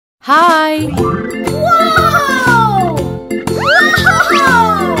Hi! Whoa!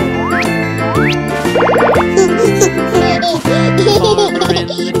 Whoa!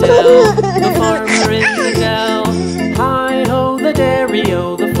 The farmer in the dell. Hi-ho, the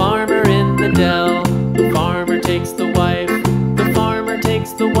dairy-o, the farmer in the dell. The farmer takes the wife, the farmer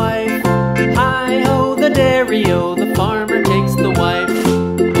takes the wife. Hi-ho, the dairy-o, the farmer takes the wife.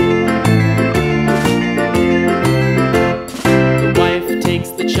 The wife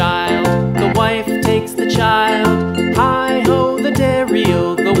takes the child, the wife takes the child. Hi-ho, the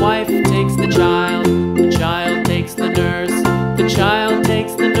dairy-o, the wife takes the child. The child takes the nurse, the child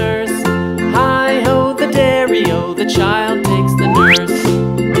takes the nurse. Hi-ho, the dairy-o, the child takes the nurse.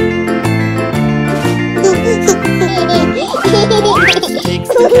 The nurse takes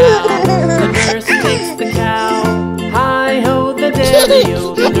the cow, the nurse takes the cow. Hi-ho, the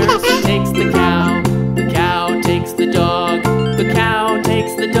dairy-o, the nurse takes the cow. The cow takes the dog, the cow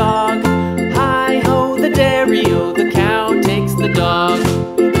takes the dog. Hi-ho, the dairy-o, the cow takes the dog.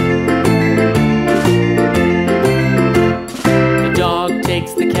 The dog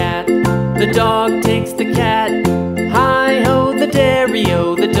takes the cat, the dog takes the cat. Hi-ho, the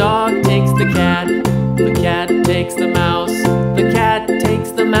dairy-o, the dog takes the cat. The cat takes the mouse, the cat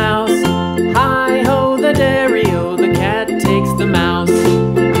takes the mouse. Hi-ho, the dairy-o, the cat takes the mouse.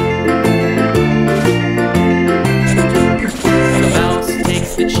 The mouse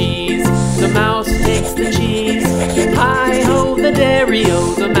takes the cheese, the mouse takes the cheese. Hi-ho, the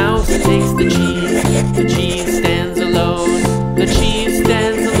dairy-o, the mouse takes the cheese. The cheese stands alone, the cheese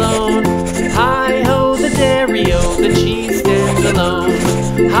stands alone. Hi-ho, the dairy-o, the cheese stands alone.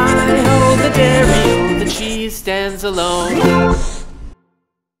 Hi-ho, the dairy-o, the cheese stands alone.